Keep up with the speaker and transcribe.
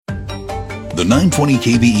The 920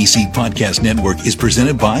 KVEC Podcast Network is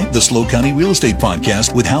presented by the SLO County Real Estate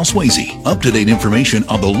Podcast with Hal Swayze. Up-to-date information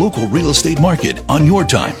on the local real estate market on your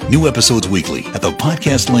time. New episodes weekly at the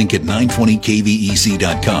podcast link at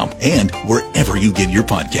 920kvec.com and wherever you get your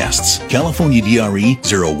podcasts. California DRE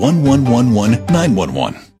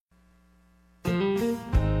 01111-911.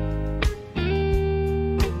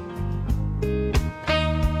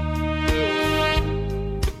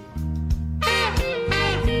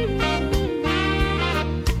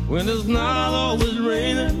 When it's not always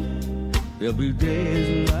raining, there'll be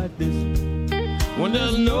days like this. When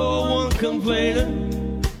there's no one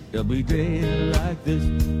complaining, there'll be days like this.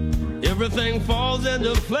 Everything falls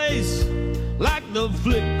into place like the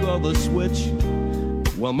flick of a switch.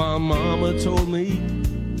 Well, my mama told me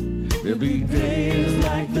there'll be days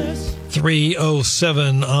like this.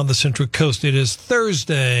 3:07 on the Central Coast. It is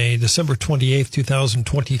Thursday, December 28th,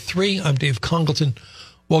 2023. I'm Dave Congleton,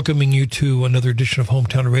 welcoming you to another edition of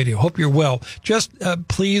Hometown Radio. Hope you're well. Just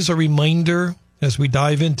please, a reminder as we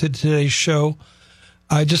dive into today's show.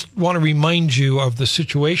 I just want to remind you of the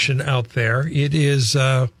situation out there. It is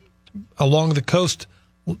along the coast.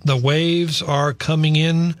 The waves are coming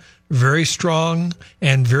in very strong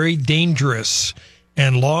and very dangerous.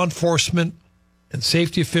 And law enforcement and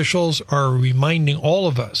safety officials are reminding all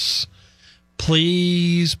of us,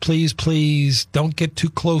 please, please, please don't get too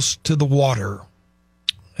close to the water.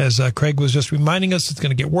 As Craig was just reminding us, it's going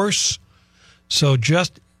to get worse. So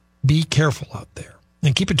just be careful out there.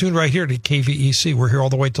 And keep it tuned right here to KVEC. We're here all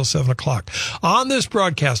the way till 7 o'clock. On this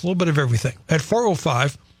broadcast, a little bit of everything. At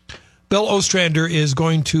 4:05, Bill Ostrander is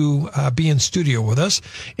going to be in studio with us.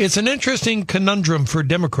 It's an interesting conundrum for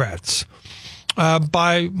Democrats.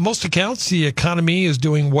 By most accounts, the economy is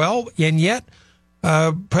doing well, and yet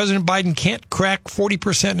President Biden can't crack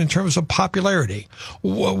 40% in terms of popularity.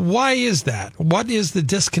 Why is that? What is the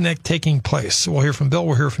disconnect taking place? We'll hear from Bill.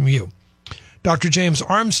 We'll hear from you. Dr. James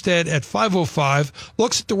Armstead at 5:05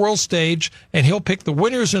 looks at the world stage, and he'll pick the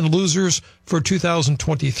winners and losers for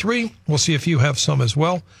 2023. We'll see if you have some as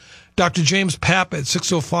well. Dr. James Papp at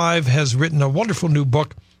 6:05 has written a wonderful new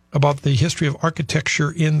book about the history of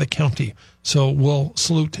architecture in the county. So we'll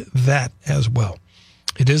salute that as well.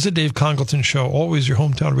 It is a Dave Congleton show, always your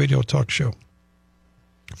hometown radio talk show.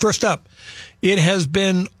 First up, it has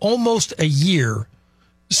been almost a year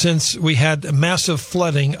since we had massive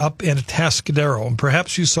flooding up in Atascadero. And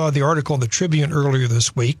perhaps you saw the article in the Tribune earlier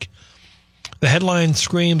this week. The headline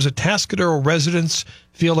screams, Atascadero residents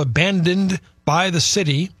feel abandoned by the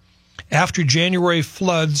city after January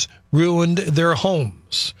floods ruined their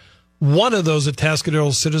homes. One of those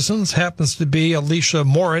Atascadero citizens happens to be Alicia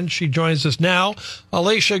Morin. She joins us now.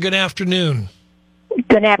 Alicia, good afternoon.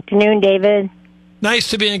 Good afternoon, David. Nice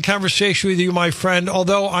to be in conversation with you, my friend.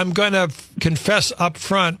 Although I'm going to confess up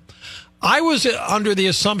front, I was under the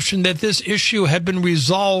assumption that this issue had been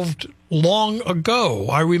resolved long ago.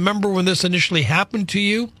 I remember when this initially happened to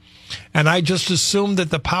you, and I just assumed that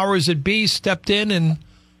the powers that be stepped in and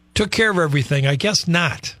took care of everything. I guess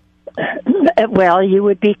not. Well, you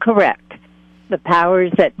would be correct. The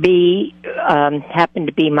powers that be happened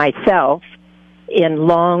to be myself in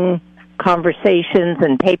long conversations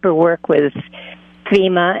and paperwork with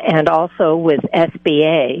FEMA and also with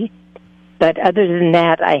SBA. But other than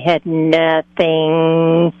that, I had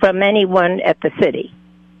nothing from anyone at the city.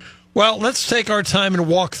 Well, let's take our time and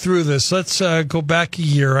walk through this. Let's go back a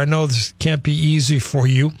year. I know this can't be easy for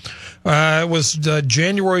you. It was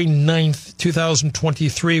January 9th,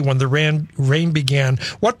 2023, when the rain began.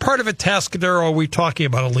 What part of Atascadero are we talking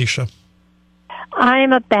about, Alicia?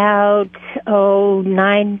 I'm about,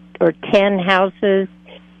 9 or 10 houses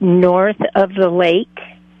north of the lake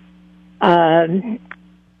on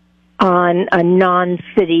a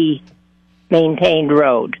non-city maintained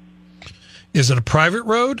road. Is it a private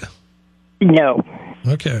road? No.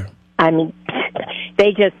 Okay. I mean,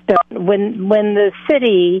 they just don't. When the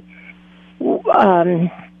city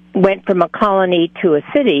went from a colony to a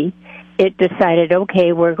city, it decided,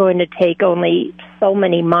 okay, we're going to take only so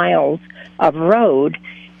many miles of road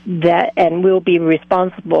and we'll be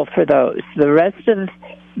responsible for those. The rest of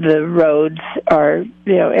the roads are,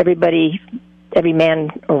 every man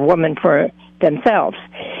or woman for themselves.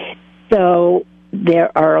 So there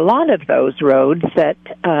are a lot of those roads that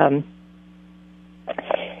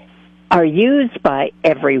are used by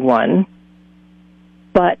everyone,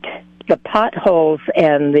 but the potholes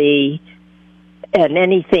and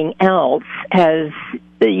anything else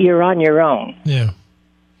you're on your own. Yeah.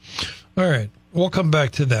 All right. We'll come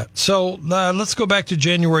back to that. So let's go back to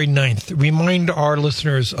January 9th. Remind our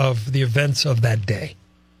listeners of the events of that day.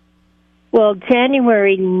 Well,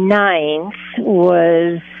 January 9th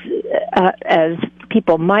was as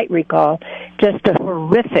people might recall, just a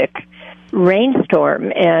horrific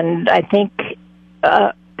rainstorm. And I think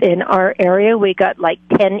in our area we got like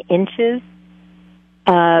 10 inches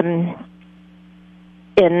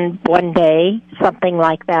in one day, something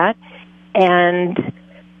like that. And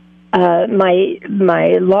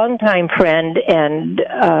my longtime friend and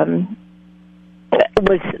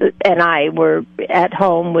I were at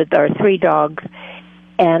home with our 3 dogs,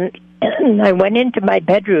 and I went into my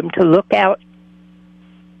bedroom to look out,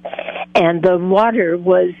 and the water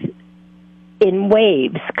was in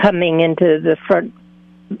waves coming into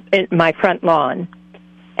my front lawn.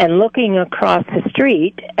 And looking across the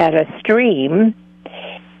street at a stream,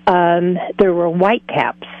 there were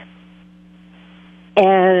whitecaps.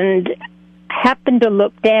 And happened to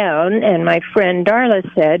look down, and my friend Darla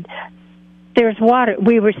said, "There's water."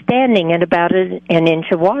 We were standing at about an inch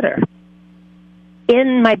of water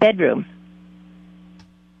in my bedroom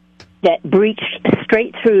that breached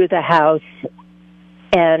straight through the house.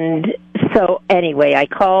 And so anyway, I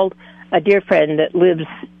called a dear friend that lives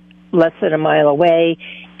less than a mile away.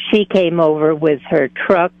 She came over with her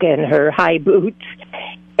truck and her high boots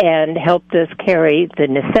and helped us carry the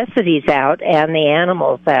necessities out and the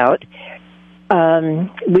animals out.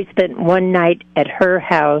 We spent one night at her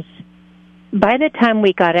house. By the time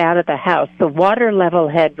we got out of the house, the water level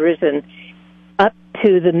had risen up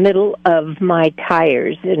to the middle of my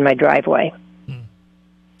tires in my driveway.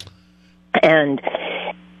 And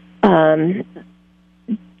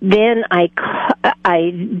then I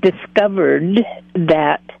discovered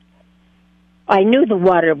that I knew the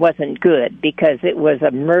water wasn't good because it was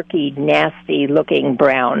a murky, nasty-looking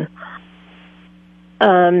brown.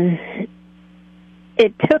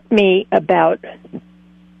 It took me about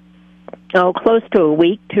close to a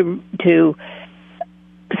week to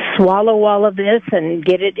swallow all of this and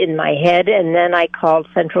get it in my head, and then I called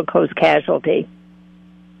Central Coast Casualty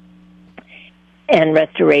and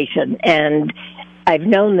Restoration, and I've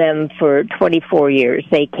known them for 24 years.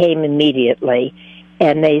 They came immediately,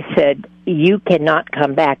 and they said, "You cannot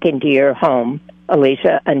come back into your home,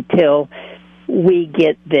 Alicia, until we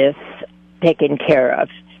get this taken care of."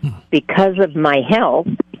 Because of my health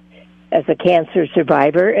as a cancer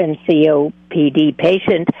survivor and COPD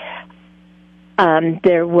patient,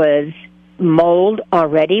 there was mold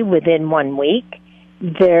already within 1 week.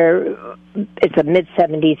 It's a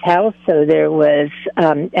mid-70s house, so there was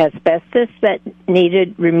asbestos that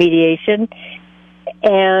needed remediation,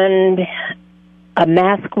 and a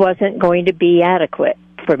mask wasn't going to be adequate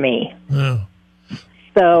for me. Yeah.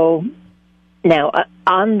 So now,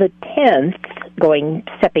 on the 10th,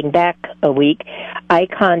 stepping back a week, I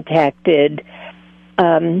contacted,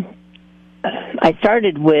 I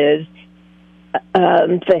started with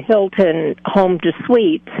the Hilton Home to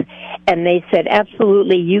Suites, and they said,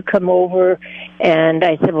 "Absolutely, you come over." And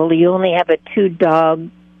I said, "Well, you only have a 2-dog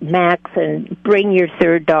max, and bring your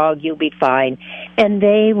 3rd dog, you'll be fine." And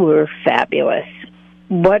they were fabulous.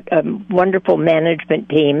 What a wonderful management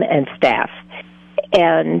team and staff.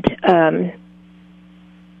 And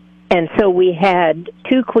so we had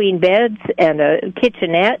 2 queen beds and a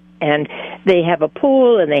kitchenette, and they have a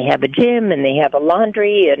pool, and they have a gym, and they have a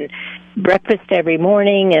laundry and breakfast every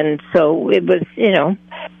morning. And so it was,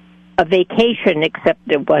 a vacation, except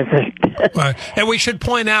it wasn't. Right. And we should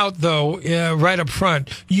point out, though, right up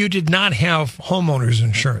front, you did not have homeowners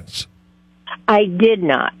insurance. I did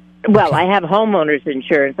not. Well, Okay. I have homeowners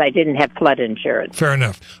insurance. I didn't have flood insurance. Fair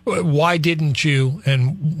enough. Why didn't you,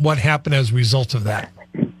 and what happened as a result of that?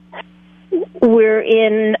 We're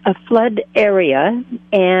in a flood area,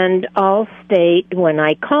 and Allstate, when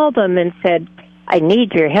I called them and said, "I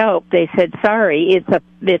need your help," they said, "Sorry,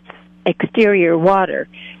 it's exterior water.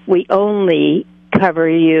 We only cover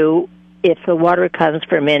you if the water comes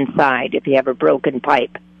from inside, if you have a broken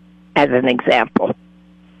pipe," as an example.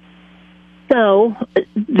 So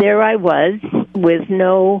there I was with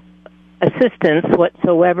no assistance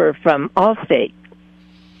whatsoever from Allstate.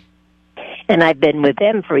 And I've been with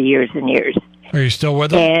them for years and years. Are you still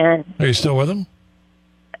with them? And Are you still with them?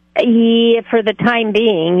 yeah, for the time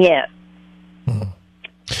being, yes.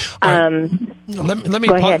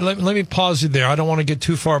 Let me pause you there. I don't want to get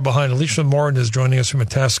too far behind. Alicia Morin is joining us from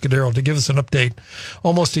Atascadero to give us an update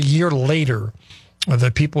almost a year later.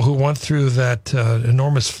 The people who went through that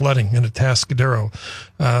enormous flooding in Atascadero,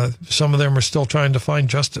 some of them are still trying to find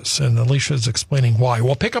justice, and Alicia is explaining why.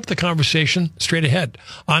 We'll pick up the conversation straight ahead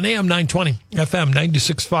on AM 920, FM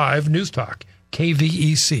 96.5 News Talk,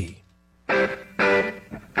 KVEC.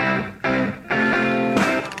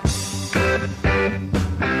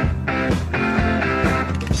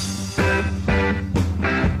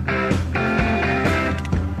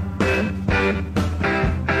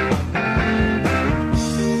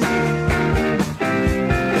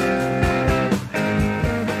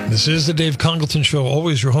 This is the Dave Congleton Show,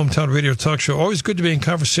 always your hometown radio talk show. Always good to be in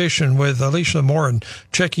conversation with Alicia Morin,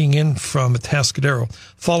 checking in from Atascadero,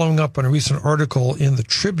 following up on a recent article in the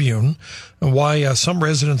Tribune and why some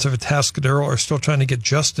residents of Atascadero are still trying to get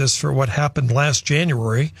justice for what happened last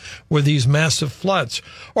January with these massive floods.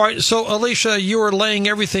 All right, so Alicia, you were laying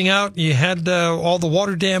everything out. You had all the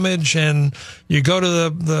water damage, and you go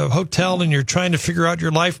to the hotel, and you're trying to figure out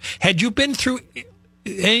your life. Had you been through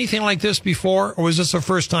anything like this before, or was this the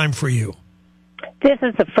first time for you? This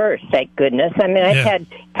is the first, thank goodness. I mean, I've had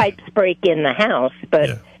pipes break in the house,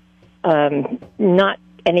 but not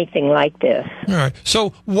anything like this. All right.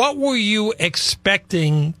 So what were you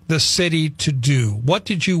expecting the city to do? What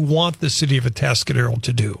did you want the city of Atascadero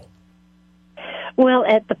to do? Well,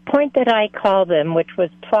 at the point that I called them, which was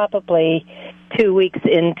probably 2 weeks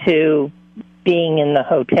into being in the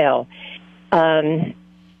hotel,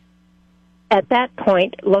 at that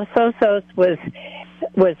point, Los Osos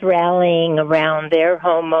was rallying around their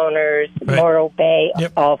homeowners, right. Morro Bay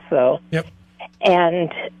also. Yep.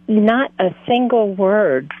 And not a single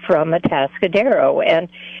word from Atascadero. And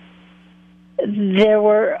there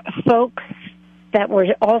were folks that were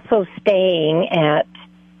also staying at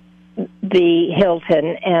the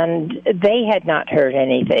Hilton, and they had not heard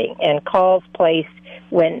anything. And calls placed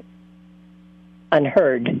went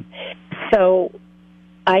unheard. So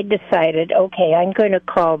I decided, okay, I'm going to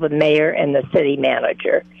call the mayor and the city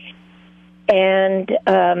manager. And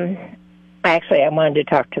actually, I wanted to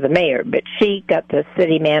talk to the mayor, but she got the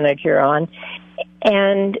city manager on.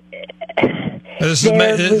 And this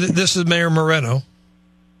is Mayor Moreno.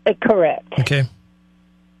 Correct. Okay.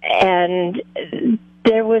 And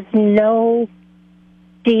there was no,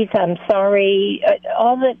 geez, I'm sorry.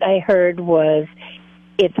 All that I heard was,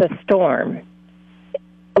 it's a storm.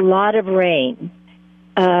 A lot of rain.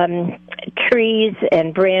 Trees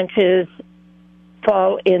and branches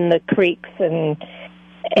fall in the creeks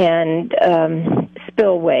and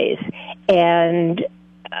spillways, and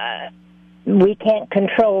we can't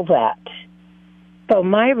control that. So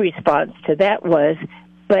my response to that was,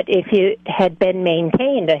 but if it had been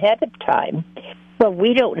maintained ahead of time, well,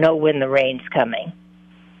 we don't know when the rain's coming.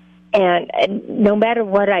 And no matter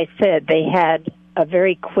what I said, they had a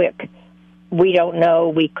very quick, we don't know,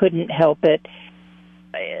 we couldn't help it.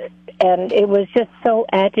 And it was just so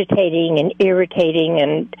agitating and irritating,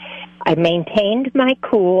 and I maintained my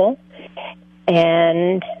cool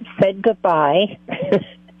and said goodbye.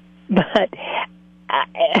 But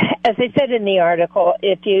as I said in the article,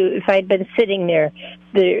 if I'd been sitting there,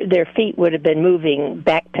 their feet would have been moving,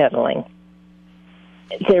 backpedaling.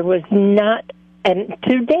 There was not, and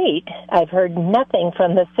to date, I've heard nothing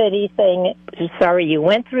from the city saying, sorry you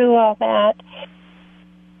went through all that.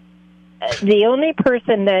 The only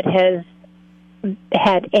person that has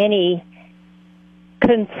had any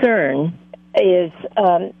concern is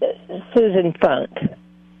Susan Funk.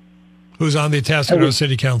 Who's on the Atascadero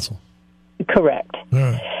City Council. Correct.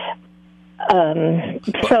 Right.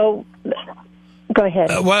 So, go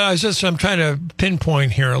ahead. I'm trying to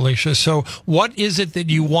pinpoint here, Alicia. So what is it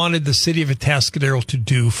that you wanted the city of Atascadero to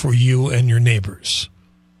do for you and your neighbors?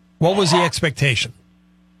 What was the expectation?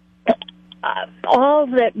 All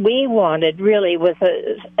that we wanted really was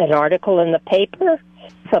an article in the paper,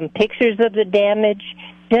 some pictures of the damage,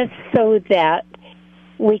 just so that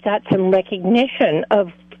we got some recognition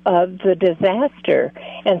of the disaster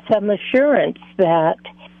and some assurance that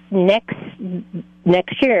next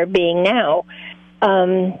year, being now,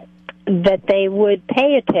 that they would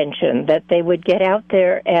pay attention, that they would get out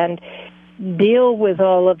there and deal with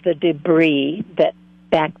all of the debris that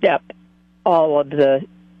backed up all of the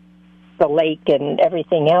lake and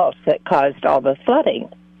everything else that caused all the flooding.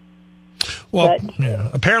 Well,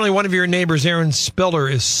 apparently one of your neighbors, Aaron Spiller,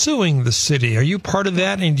 is suing the city. Are you part of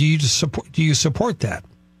that, and do you support that?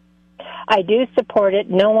 I do support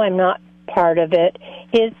it. No, I'm not part of it.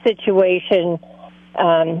 His situation,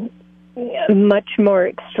 much more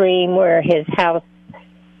extreme, where his house,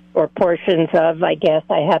 or portions of, I guess,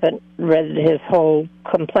 I haven't read his whole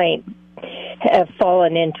complaint, have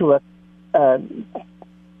fallen into a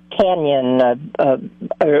canyon, a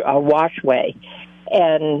washway,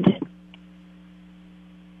 and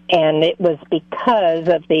it was because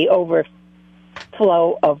of the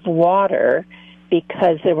overflow of water,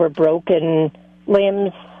 because there were broken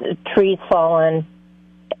limbs, trees fallen,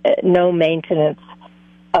 no maintenance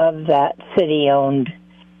of that city-owned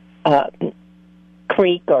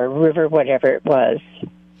creek or river, whatever it was.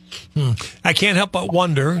 I can't help but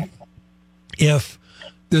wonder if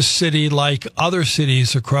this city, like other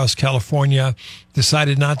cities across California,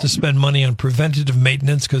 decided not to spend money on preventative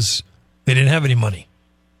maintenance because they didn't have any money.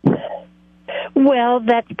 Well,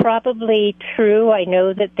 that's probably true. I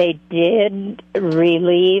know that they did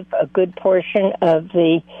relieve a good portion of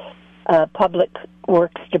the public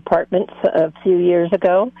works departments a few years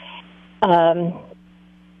ago.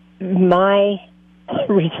 My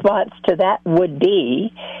response to that would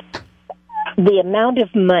be the amount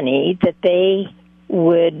of money that they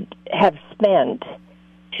would have spent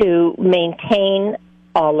to maintain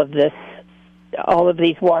all of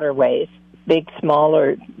these waterways, big, small,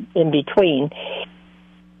 or in between,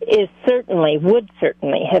 would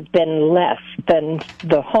certainly have been less than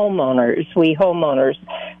the homeowners, we homeowners,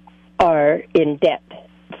 are in debt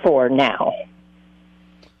for now.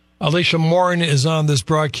 Alicia Morin is on this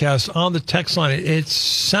broadcast on the text line. It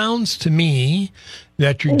sounds to me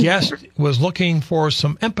that your guest was looking for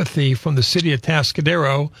some empathy from the city of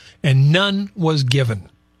Atascadero, and none was given.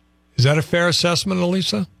 Is that a fair assessment,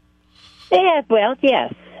 Alicia? Yeah, well,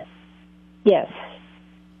 yes. Yes.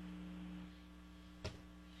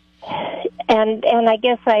 And I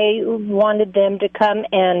guess I wanted them to come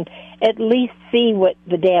and at least see what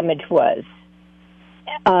the damage was.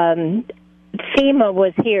 FEMA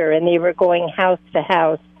was here, and they were going house to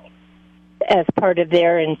house as part of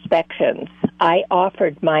their inspections. I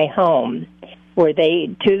offered my home to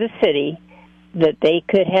the city that they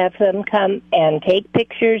could have them come and take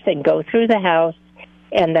pictures and go through the house,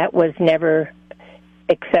 and that was never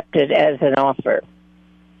accepted as an offer.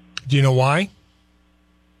 Do you know why?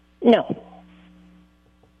 No.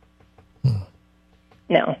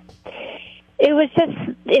 No. It was just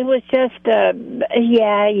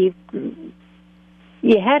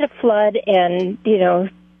you had a flood, and,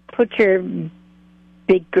 put your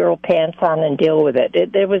big girl pants on and deal with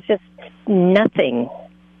it. There was just nothing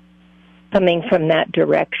coming from that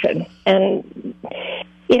direction. And,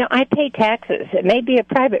 I pay taxes. It may be a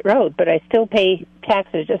private road, but I still pay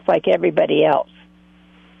taxes just like everybody else.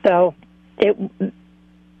 So,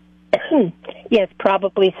 yes,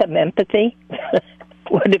 probably some empathy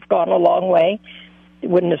would have gone a long way. It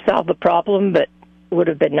wouldn't have solved the problem, but would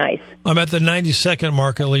have been nice. I'm at the 90-second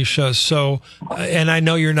mark, Alicia. So, and I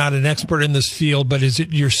know you're not an expert in this field, but is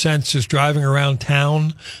it your sense, just driving around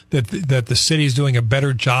town, that the city's doing a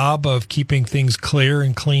better job of keeping things clear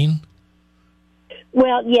and clean?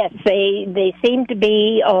 Well, yes, they seem to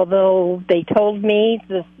be, although they told me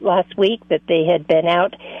this last week that they had been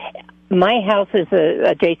out. My house is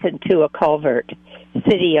adjacent to a culvert,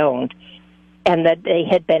 city-owned, and that they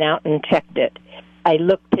had been out and checked it. I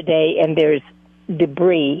looked today, and there's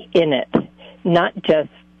debris in it, not just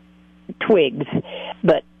twigs,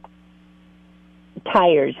 but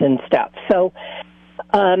tires and stuff. So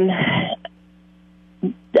I'm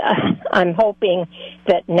hoping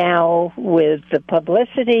that now with the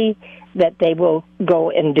publicity that they will go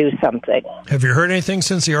and do something. Have you heard anything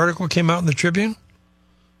since the article came out in the Tribune?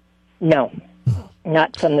 No,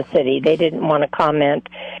 not from the city. They didn't want to comment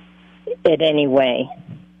in any way.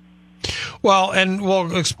 Well, and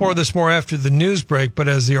we'll explore this more after the news break, but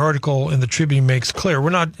as the article in the Tribune makes clear, we're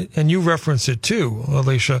not, and you reference it too,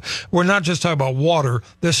 Alicia, we're not just talking about water.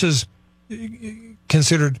 This is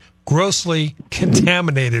considered grossly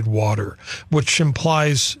contaminated water, which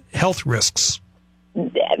implies health risks.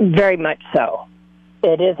 Very much so.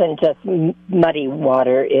 It isn't just muddy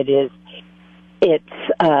water. It's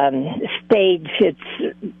stage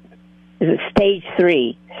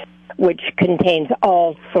 3. Which contains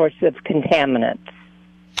all sorts of contaminants.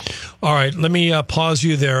 All right, let me pause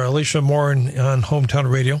you there. Alicia Morin on Hometown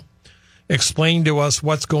Radio. Explain to us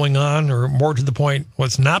what's going on, or more to the point,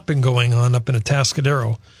 what's not been going on up in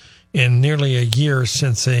Atascadero in nearly a year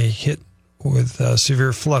since a hit with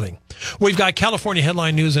severe flooding. We've got California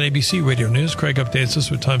headline news and ABC Radio News. Craig updates us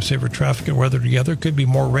with time-saver traffic and weather together. Could be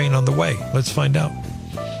more rain on the way. Let's find out.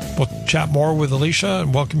 We'll chat more with Alicia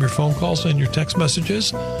and welcome your phone calls and your text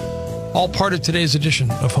messages. All part of today's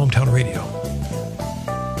edition of Hometown Radio.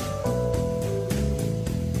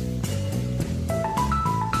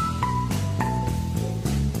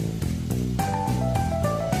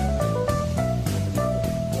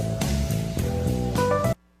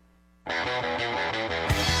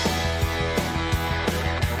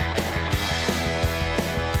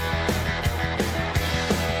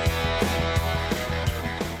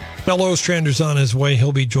 Mel Ostrander's on his way.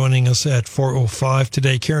 He'll be joining us at 4:05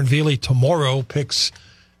 today. Karen Veely tomorrow picks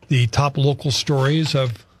the top local stories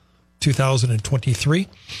of 2023.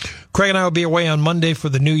 Craig and I will be away on Monday for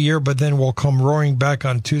the new year, but then we'll come roaring back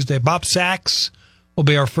on Tuesday. Bob Sachs will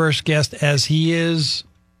be our first guest, as he is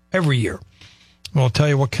every year. We'll tell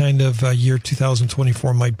you what kind of year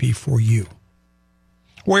 2024 might be for you.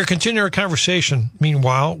 We're continuing our conversation,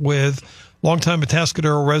 meanwhile, with longtime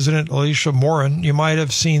Atascadero resident Alicia Morin. You might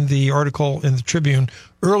have seen the article in the Tribune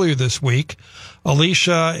earlier this week.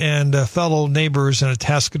 Alicia and fellow neighbors in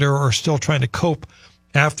Atascadero are still trying to cope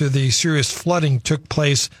after the serious flooding took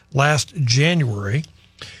place last January.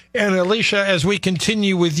 And Alicia, as we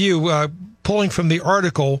continue with you, pulling from the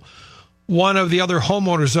article, one of the other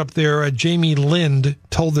homeowners up there, Jamie Lind,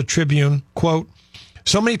 told the Tribune, quote,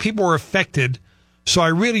 "So many people were affected, so I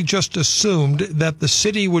really just assumed that the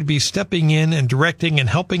city would be stepping in and directing and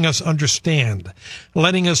helping us understand,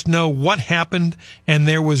 letting us know what happened, and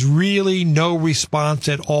there was really no response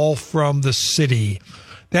at all from the city."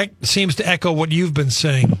 That seems to echo what you've been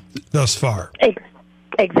saying thus far.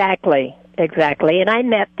 Exactly. And I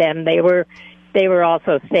met them. They were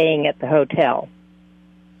also staying at the hotel.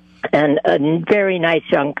 And a very nice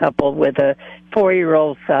young couple with a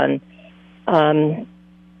 4-year-old son. And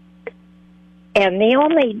the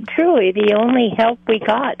only help we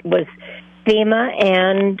got was FEMA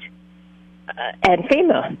and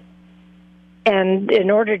FEMA. And in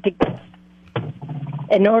order to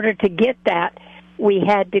get that, we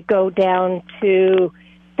had to go down to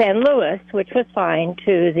San Luis, which was fine,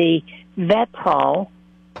 to the Vets Hall,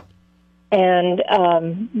 and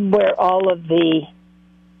where all of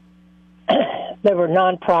there were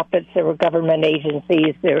nonprofits, there were government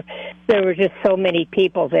agencies, there were just so many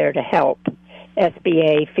people there to help,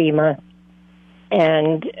 SBA, FEMA,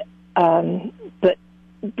 and but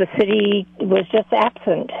the city was just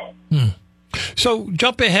absent. So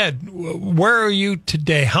jump ahead. Where are you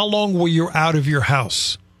today? How long were you out of your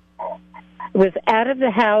house? I was out of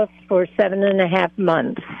the house for 7.5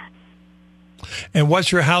 months. And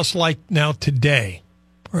what's your house like now today?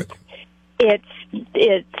 It's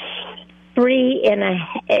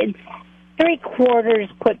 3.75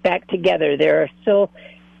 put back together. There are still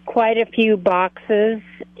quite a few boxes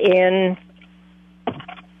in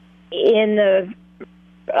the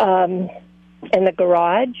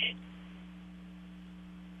garage.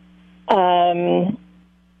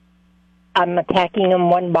 I'm attacking them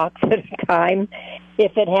one box at a time.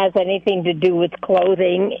 If it has anything to do with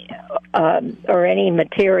clothing or any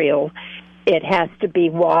material, it has to be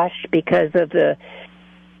washed because of the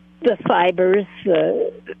fibers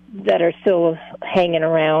that are still hanging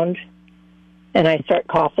around, and I start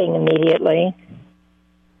coughing immediately.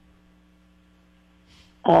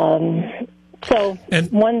 So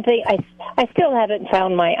one thing, I still haven't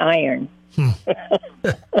found my iron.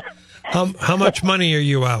 How much money are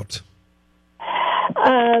you out?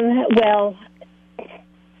 Well,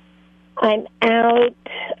 I'm out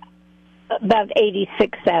about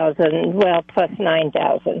 $86,000. Well, plus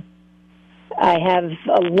 $9,000. I have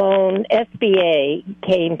a loan. SBA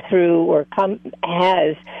came through or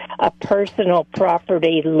has a personal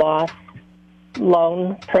property loss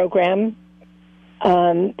loan program,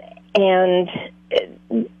 and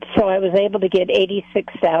so I was able to get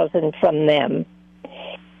 $86,000 from them,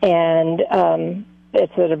 and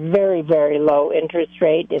it's at a very, very low interest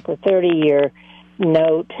rate. It's a 30-year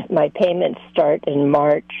note. My payments start in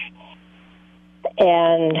March,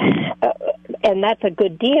 and that's a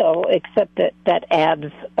good deal, except that adds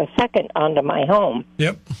a second onto my home.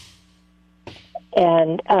 Yep.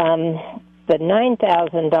 And the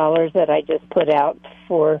 $9,000 that I just put out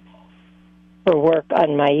for work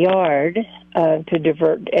on my yard to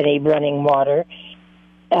divert any running water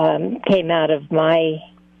came out of my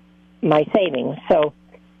savings. So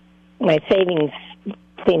my savings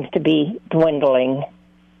seems to be dwindling.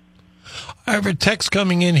 I have a text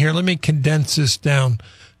coming in here. Let me condense this down.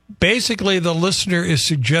 Basically, the listener is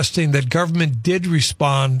suggesting that government did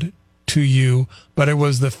respond to you, but it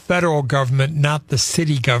was the federal government, not the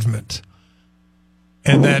city government.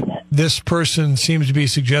 And that this person seems to be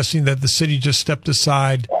suggesting that the city just stepped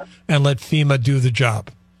aside and let FEMA do the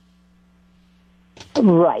job.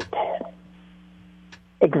 Right.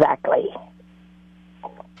 Exactly.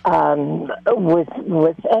 With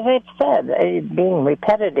as I've said, being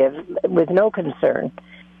repetitive, with no concern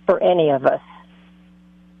for any of us.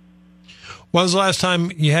 When was the last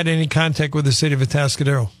time you had any contact with the city of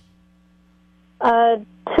Atascadero?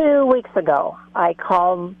 2 weeks ago, I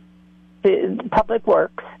called Public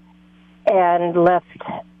Works and left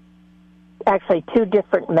actually 2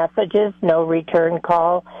 different messages, no return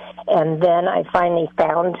call, and then I finally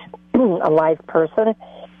found a live person,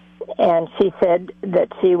 and she said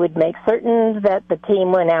that she would make certain that the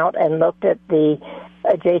team went out and looked at the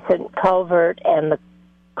adjacent culvert and the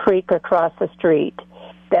creek across the street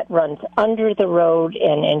that runs under the road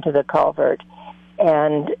and into the culvert.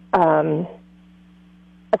 And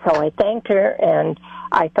so I thanked her, and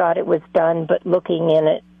I thought it was done, but looking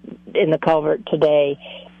in the culvert today,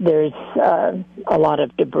 there's a lot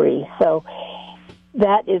of debris. So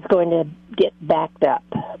that is going to get backed up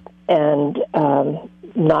and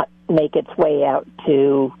not make its way out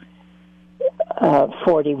to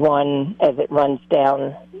 41 as it runs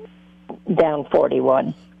down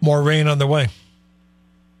 41. More rain on the way.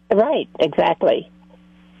 Right, exactly.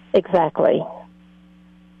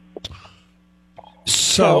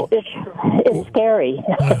 So it's scary.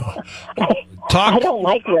 I don't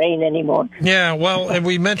like rain anymore. Yeah, well, and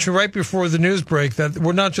we mentioned right before the news break that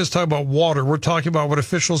we're not just talking about water. We're talking about what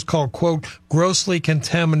officials call, quote, grossly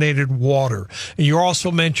contaminated water. And you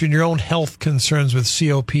also mentioned your own health concerns with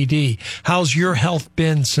COPD. How's your health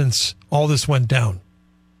been since all this went down?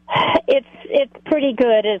 It's pretty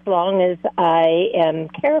good as long as I am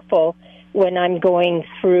careful when I'm going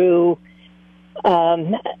through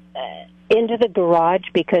into the garage,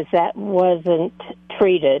 because that wasn't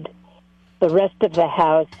treated. The rest of the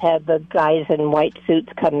house had the guys in white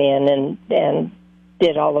suits come in and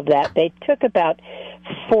did all of that. They took about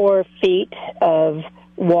 4 feet of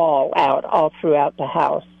wall out all throughout the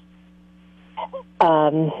house.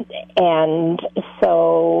 And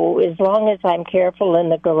so as long as I'm careful in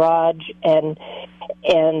the garage and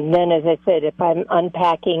then, as I said, if I'm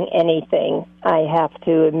unpacking anything, I have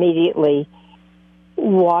to immediately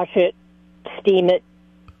wash it, steam it,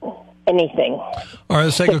 anything. All right,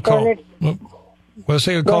 let's take a call. Let's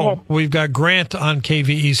take a call. We've got Grant on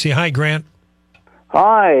KVEC. Hi, Grant.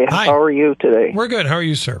 Hi. How are you today? We're good. How are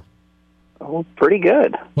you, sir? Oh, pretty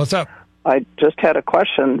good. What's up? I just had a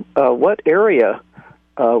question. What area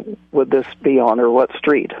would this be on, or what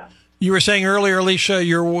street? You were saying earlier, Alicia,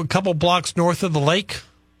 you're a couple blocks north of the lake?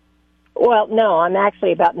 Well, no, I'm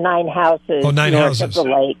actually about 9 houses north of the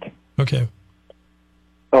lake. Okay.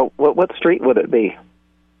 Oh, what street would it be?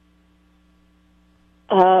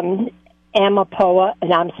 Amapola,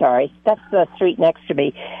 and I'm sorry, that's the street next to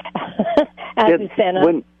me.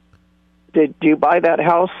 Did you buy that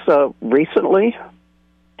house recently?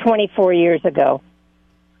 24 years ago.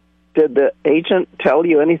 Did the agent tell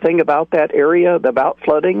you anything about that area, about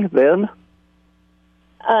flooding then?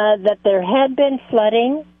 That there had been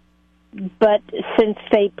flooding, but since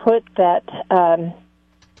they put that,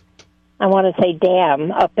 I want to say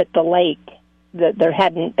dam up at the lake, that there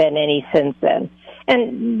hadn't been any since then.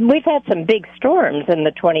 And we've had some big storms in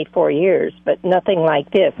the 24 years, but nothing like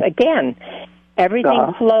this. Again,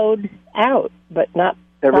 everything flowed out, but not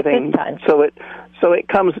everything. Not this time. So it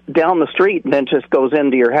comes down the street and then just goes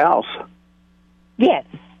into your house. Yes.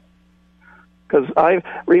 Because I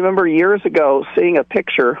remember years ago seeing a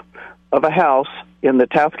picture of a house in the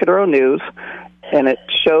Atascadero News, and it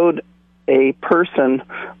showed a person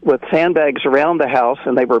with sandbags around the house,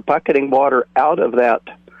 and they were bucketing water out of that.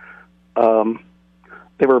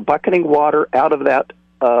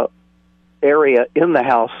 Area in the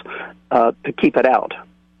house to keep it out.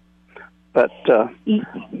 But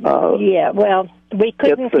yeah, well, we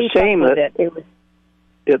couldn't keep up with it. It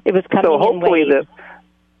was coming so hopefully in waves. that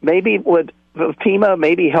maybe would FEMA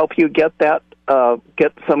maybe help you get that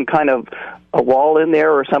get some kind of a wall in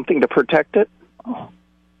there or something to protect it?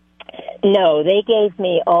 No, they gave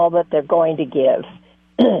me all that they're going to give,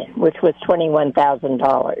 which was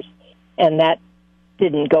 $21,000, and that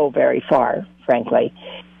didn't go very far, frankly.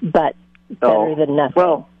 But better than nothing.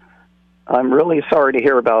 Well, I'm really sorry to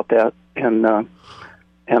hear about that, and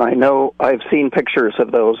I know I've seen pictures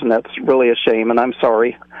of those, and that's really a shame, and I'm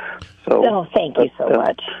sorry. So, thank you so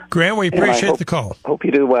much. Grant, we appreciate the call. Hope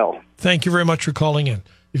you do well. Thank you very much for calling in.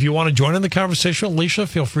 If you want to join in the conversation, Alicia,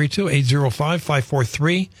 feel free to,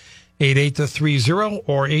 805-543-8830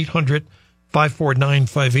 or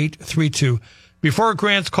 800-549-5832. Before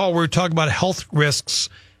Grant's call, we were talking about health risks,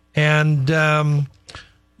 and the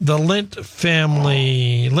Lynn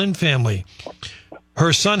family.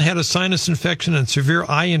 Her son had a sinus infection and severe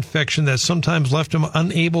eye infection that sometimes left him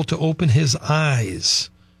unable to open his eyes.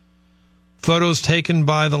 Photos taken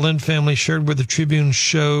by the Lynn family shared with the Tribune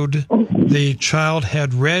showed the child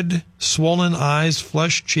had red, swollen eyes,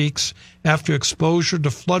 flushed cheeks after exposure to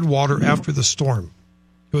flood water after the storm.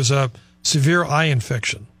 It was a severe eye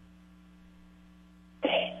infection.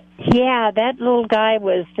 Yeah, that little guy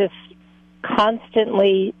was just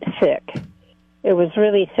constantly sick. It was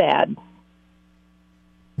really sad.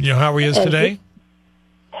 You know how he is today?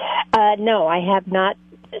 No, I have not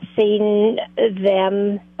seen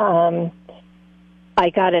them. I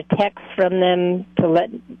got a text from them to let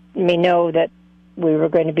me know that we were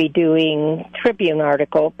going to be doing Tribune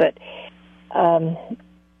article, but no,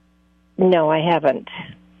 I haven't.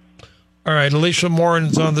 All right, Alicia Morin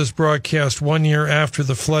is on this broadcast 1 year after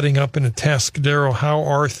the flooding up in Atascadero. How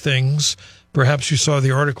are things? Perhaps you saw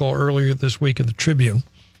the article earlier this week in the Tribune.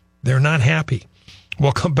 They're not happy.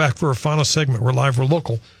 We'll come back for a final segment. We're live, we're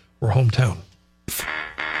local, we're hometown.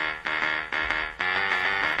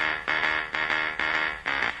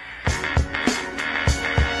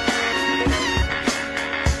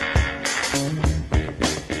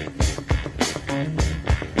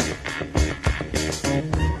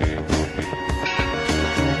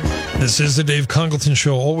 This is the Dave Congleton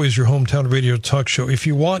Show, always your hometown radio talk show. If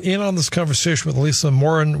you want in on this conversation with Alicia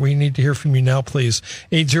Morin, we need to hear from you now, please.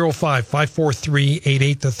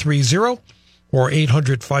 805-543-8830 or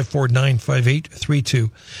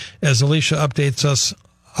 800-549-5832. As Alicia updates us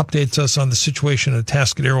on the situation at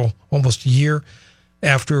Atascadero almost a year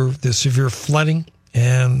after the severe flooding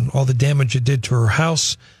and all the damage it did to her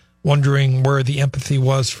house, wondering where the empathy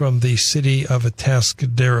was from the city of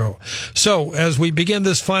Atascadero. So, as we begin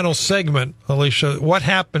this final segment, Alicia, what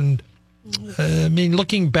happened?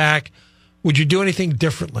 Looking back, would you do anything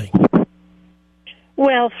differently?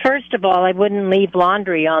 Well, first of all, I wouldn't leave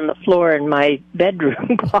laundry on the floor in my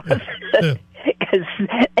bedroom closet because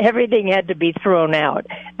everything had to be thrown out.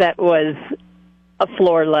 That was a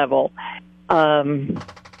floor level. I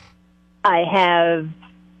have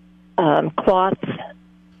cloths,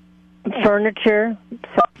 furniture,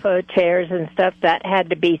 sofa, chairs, and stuff that had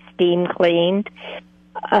to be steam cleaned.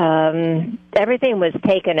 Everything was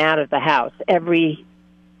taken out of the house, everything,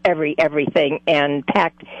 and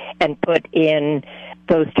packed and put in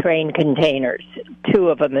those train containers, 2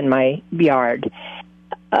 of them in my yard.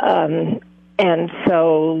 And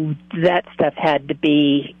so that stuff had to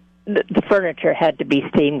be, the furniture had to be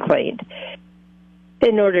steam cleaned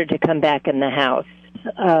in order to come back in the house.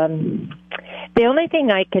 The only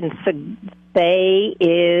thing I can say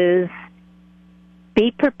is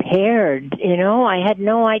be prepared. I had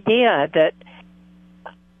no idea that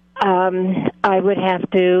I would have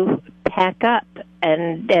to pack up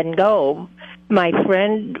and go. My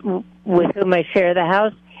friend with whom I share the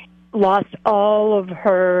house lost all of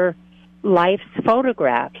her life's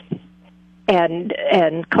photographs and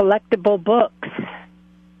collectible books.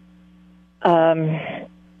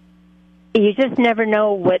 You just never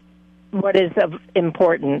know what is of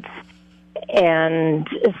importance. And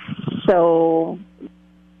so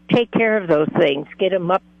take care of those things. Get them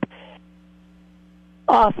up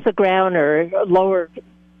off the ground or lower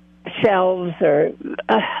shelves or,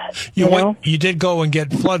 You did go and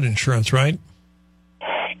get flood insurance, right?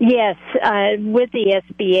 Yes. With the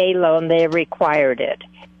SBA loan, they required it.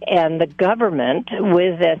 And the government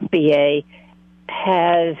with SBA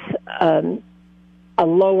has a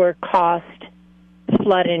lower cost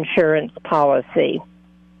flood insurance policy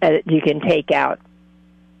that you can take out,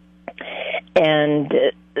 and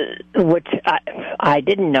which I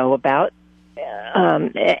didn't know about.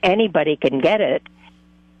 Anybody can get it,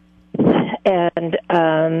 and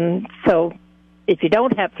so if you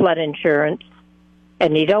don't have flood insurance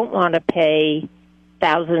and you don't want to pay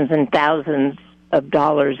thousands and thousands of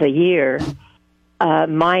dollars a year,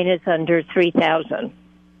 mine is under $3,000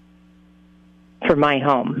 for my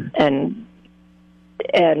home, and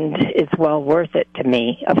it's well worth it to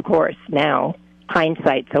me. Of course, now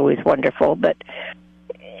hindsight's always wonderful, but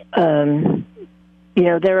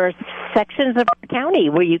there are sections of our county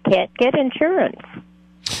where you can't get insurance.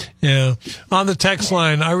 Yeah. On the text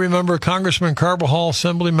line, I remember Congressman Carbajal,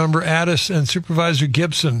 Assemblymember Addis, and Supervisor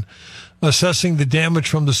Gibson assessing the damage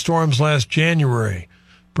from the storms last January.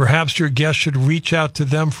 Perhaps your guest should reach out to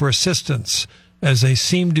them for assistance, as they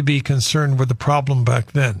seemed to be concerned with the problem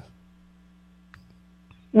back then.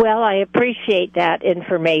 Well, I appreciate that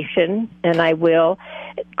information, and I will.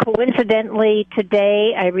 Coincidentally,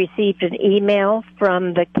 today I received an email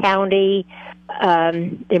from the county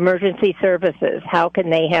emergency services. How can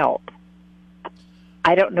they help?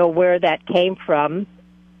 I don't know where that came from.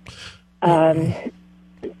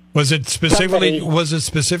 Was it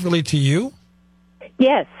specifically to you?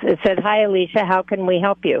 Yes, it said, "Hi, Alicia, how can we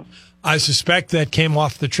help you?" I suspect that came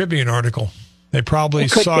off the Tribune article. They probably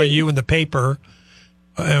saw you in the paper.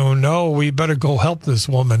 Oh, no, we better go help this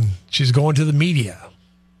woman. She's going to the media.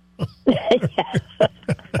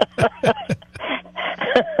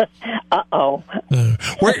 Uh-oh.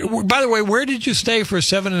 By the way, where did you stay for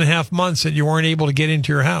 7.5 months that you weren't able to get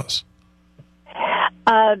into your house?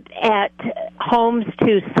 At Homes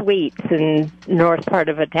 2 Suites in north part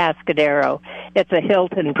of Atascadero. It's a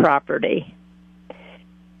Hilton property.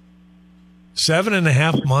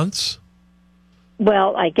 7.5 months?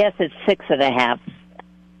 Well, I guess it's 6.5.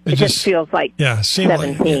 It just feels like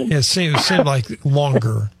 17. It seemed like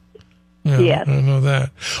longer. Yeah, yes. I know that.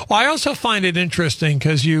 Well, I also find it interesting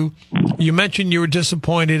because you mentioned you were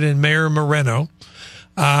disappointed in Mayor Moreno.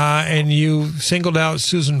 and you singled out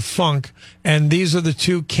Susan Funk, and these are the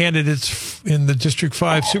two candidates in the District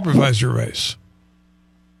 5 supervisor race.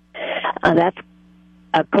 That's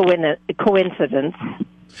a coincidence.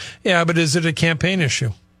 Yeah, but is it a campaign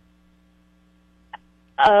issue?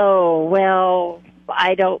 Oh, well,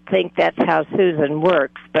 I don't think that's how Susan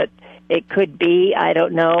works, but it could be. I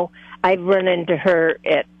don't know. I've run into her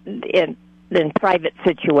in private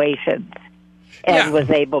situations and was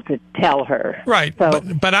able to tell her. Right, so,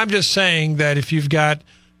 but I'm just saying that if you've got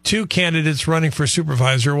two candidates running for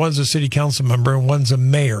supervisor, one's a city council member and one's a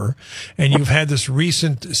mayor, and you've had this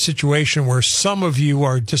recent situation where some of you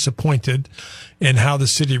are disappointed in how the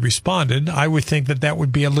city responded, I would think that that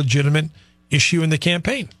would be a legitimate issue in the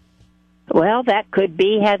campaign. Well, that could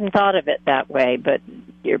be. Hadn't thought of it that way, but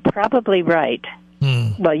you're probably right.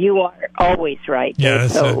 Well, you are always right. Yeah,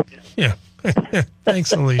 Dave, so. Yeah.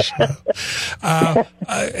 Thanks, Alicia.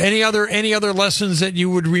 Any other lessons that you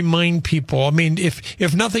would remind people? I mean,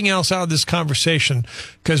 if nothing else out of this conversation,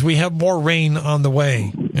 because we have more rain on the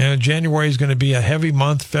way. January is going to be a heavy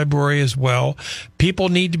month, February as well. People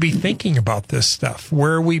need to be thinking about this stuff,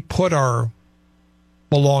 where we put our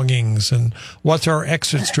belongings and what's our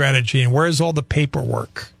exit strategy and where's all the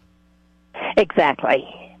paperwork. Exactly.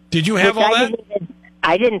 Did you have all that?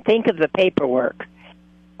 I didn't think of the paperwork.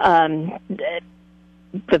 The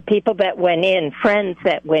people that went in, friends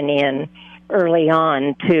that went in early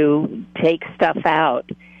on to take stuff out,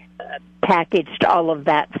 packaged all of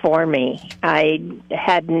that for me. I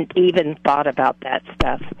hadn't even thought about that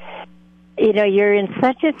stuff. You know, you're in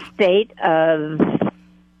such a state of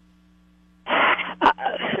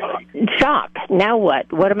shock. Now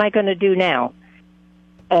what? What am I going to do now?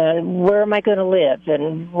 Where am I going to live?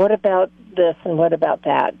 And what about this and what about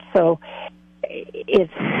that? So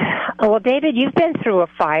well, David, you've been through a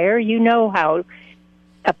fire. You know how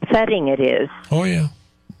upsetting it is. Oh, yeah.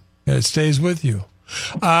 It stays with you.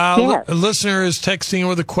 Yes. A listener is texting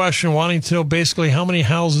with a question, wanting to know basically how many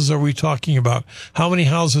houses are we talking about? How many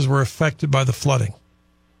houses were affected by the flooding?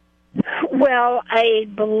 Well, I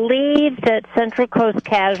believe that Central Coast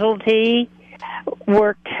Casualty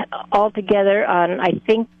worked altogether on, I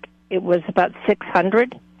think it was about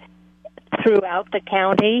 600 throughout the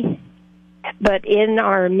county. But in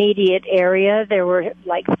our immediate area, there were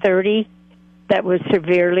like 30 that was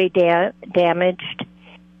severely damaged.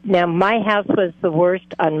 Now, my house was the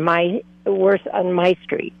worst on my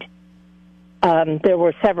street. There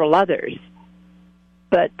were several others.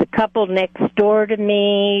 But the couple next door to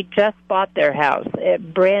me just bought their house, a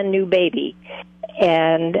brand new baby,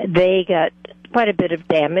 and they got quite a bit of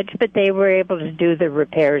damage, but they were able to do the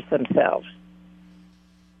repairs themselves.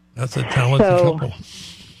 That's a talented couple.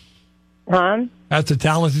 Huh? That's a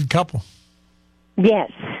talented couple.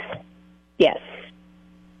 Yes. Yes.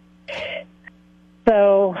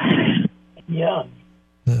 So, yeah.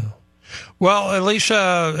 Well,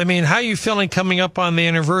 Alicia, I mean, how are you feeling coming up on the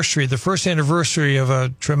anniversary? The first anniversary of a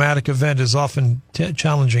traumatic event is often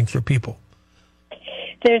challenging for people.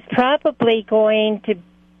 There's probably going to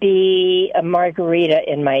be a margarita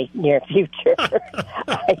in my near future.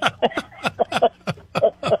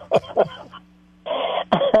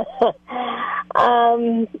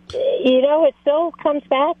 You know, it still comes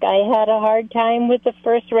back. I had a hard time with the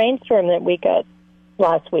first rainstorm that we got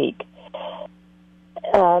last week.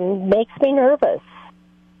 Makes me nervous.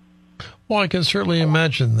 Well, I can certainly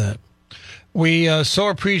imagine that. We so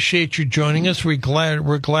appreciate you joining us. We're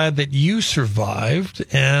glad that you survived,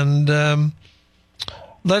 and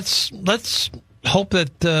let's hope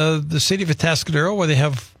that the city of Atascadero, where they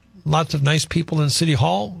have lots of nice people in City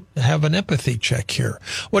Hall, have an empathy check here.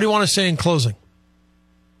 What do you want to say in closing?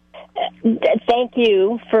 Thank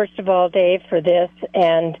you, first of all, Dave, for this.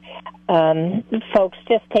 And folks,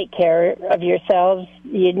 just take care of yourselves.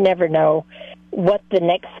 You never know what the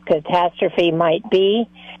next catastrophe might be.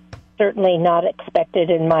 Certainly not expected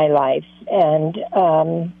in my life. And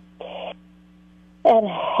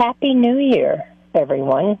Happy New Year,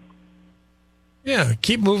 everyone. Yeah,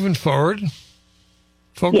 keep moving forward.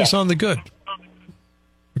 Focus on the good.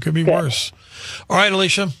 It could be worse. All right,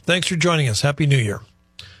 Alicia, thanks for joining us. Happy New Year.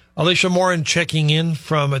 Alicia Morin checking in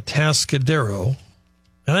from Atascadero.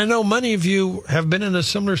 And I know many of you have been in a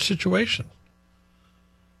similar situation.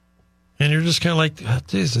 And you're just kind of like,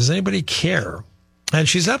 geez, does anybody care? And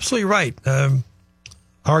she's absolutely right.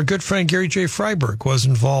 Our good friend Gary J. Freiberg was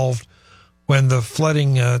involved when the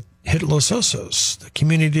flooding hit Los Osos. The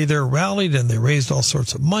community there rallied, and they raised all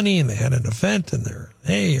sorts of money, and they had an event, and they're,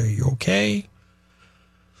 hey, are you okay?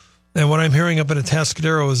 And what I'm hearing up in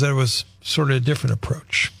Atascadero is that it was sort of a different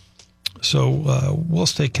approach. So we'll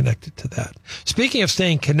stay connected to that. Speaking of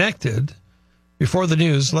staying connected, Before the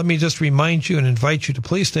news, let me just remind you and invite you to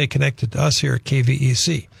please stay connected to us here at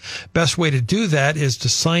KVEC. Best way to do that is to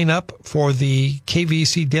sign up for the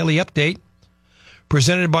KVEC Daily Update,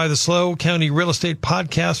 presented by the SLO County Real Estate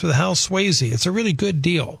Podcast with Hal Swayze. It's a really good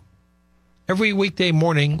deal. Every weekday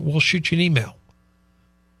morning, we'll shoot you an email.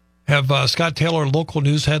 Have Scott Taylor local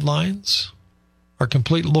news headlines, our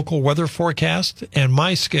complete local weather forecast, and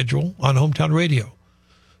my schedule on Hometown Radio.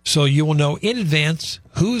 So you will know in advance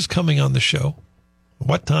who's coming on the show,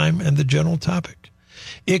 what time, and the general topic.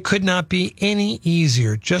 It could not be any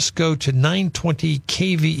easier. Just go to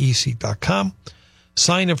 920kvec.com.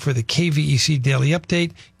 Sign up for the KVEC Daily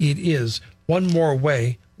Update. It is one more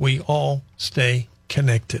way we all stay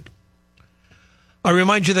connected. I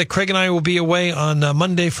remind you that Craig and I will be away on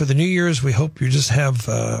Monday for the New Year's. We hope you just have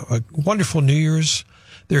a wonderful New Year's.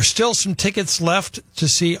 There's still some tickets left to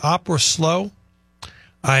see Opera Slow.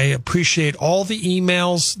 I appreciate all the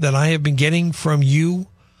emails that I have been getting from you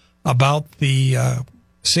about the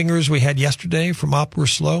singers we had yesterday from Opera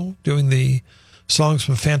Slow doing the songs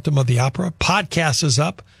from Phantom of the Opera. Podcast is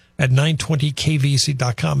up at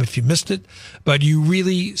 920kvec.com if you missed it, but you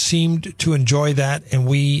really seemed to enjoy that, and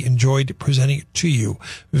we enjoyed presenting it to you.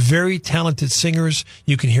 Very talented singers.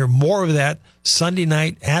 You can hear more of that Sunday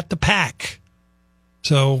night at the Pack.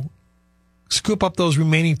 So scoop up those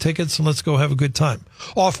remaining tickets and let's go have a good time.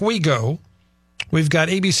 Off we go. We've got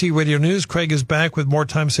ABC Radio News. Craig is back with more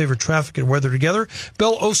time saver traffic and weather together.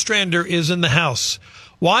 Bill Ostrander is in the house.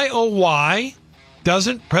 Why, oh, why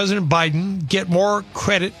doesn't President Biden get more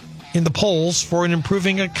credit in the polls for an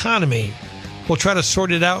improving economy? We'll try to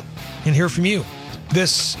sort it out and hear from you.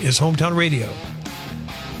 This is Hometown Radio.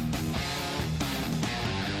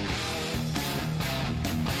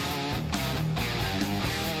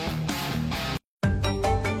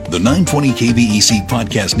 The 920 KVEC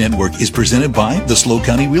Podcast Network is presented by the SLO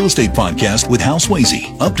County Real Estate Podcast with Hal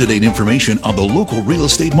Swayze. Up-to-date information on the local real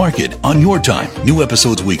estate market on your time. New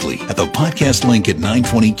episodes weekly at the podcast link at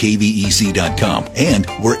 920kvec.com and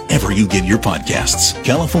wherever you get your podcasts.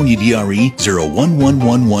 California DRE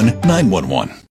 01111 911.